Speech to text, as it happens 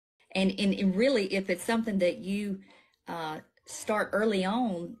And really, if it's something that you start early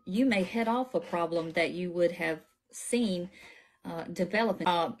on, you may head off a problem that you would have seen developing.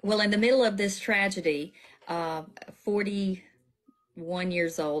 Well, in the middle of this tragedy, 41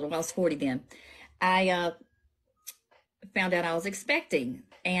 years old, well, I was 40 then, I found out I was expecting.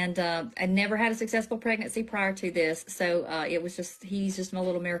 And I never had a successful pregnancy prior to this. So it was just, he's just my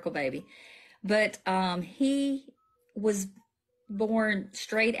little miracle baby. But he was born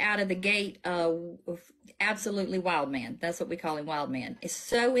straight out of the gate, absolutely wild man. That's what we call him, wild man. Is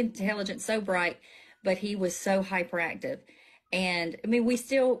so intelligent, so bright, but he was so hyperactive. And I mean, we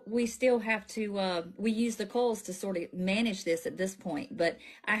still have to, we use the coils to sort of manage this at this point. But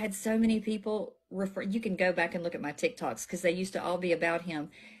I had so many people refer, you can go back and look at my TikToks because they used to all be about him.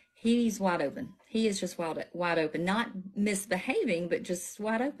 He's wide open. He is just wide open, not misbehaving, but just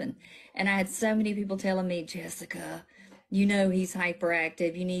wide open. And I had so many people telling me, Jessica, you know, he's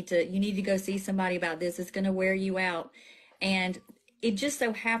hyperactive. You need to go see somebody about this. It's going to wear you out. And it just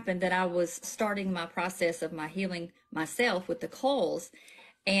so happened that I was starting my process of my healing myself with the coils.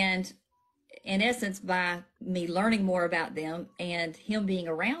 And in essence, by me learning more about them and him being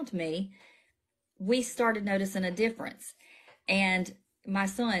around me, we started noticing a difference. And my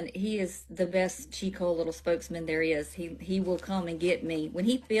son, he is the best Chico little spokesman there is. He will come and get me. When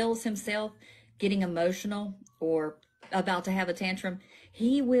he feels himself getting emotional or about to have a tantrum,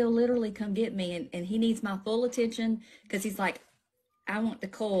 he will literally come get me, and he needs my full attention because he's like, I want the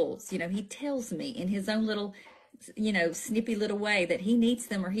coils. You know, he tells me in his own little, you know, snippy little way that he needs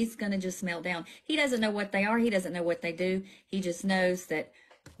them or he's going to just melt down. He doesn't know what they are. He doesn't know what they do. He just knows that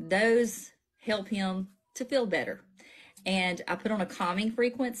those help him to feel better. And I put on a calming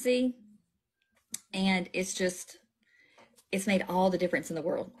frequency, and it's made all the difference in the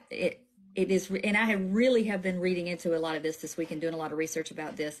world. It is, and I really have been reading into a lot of this week and doing a lot of research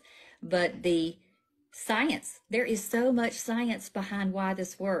about this, but the science, there is so much science behind why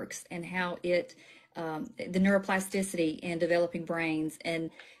this works and how it, the neuroplasticity in developing brains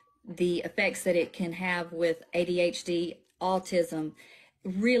and the effects that it can have with ADHD, autism.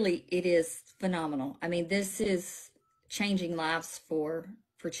 Really, it is phenomenal. I mean, this is changing lives for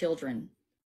children.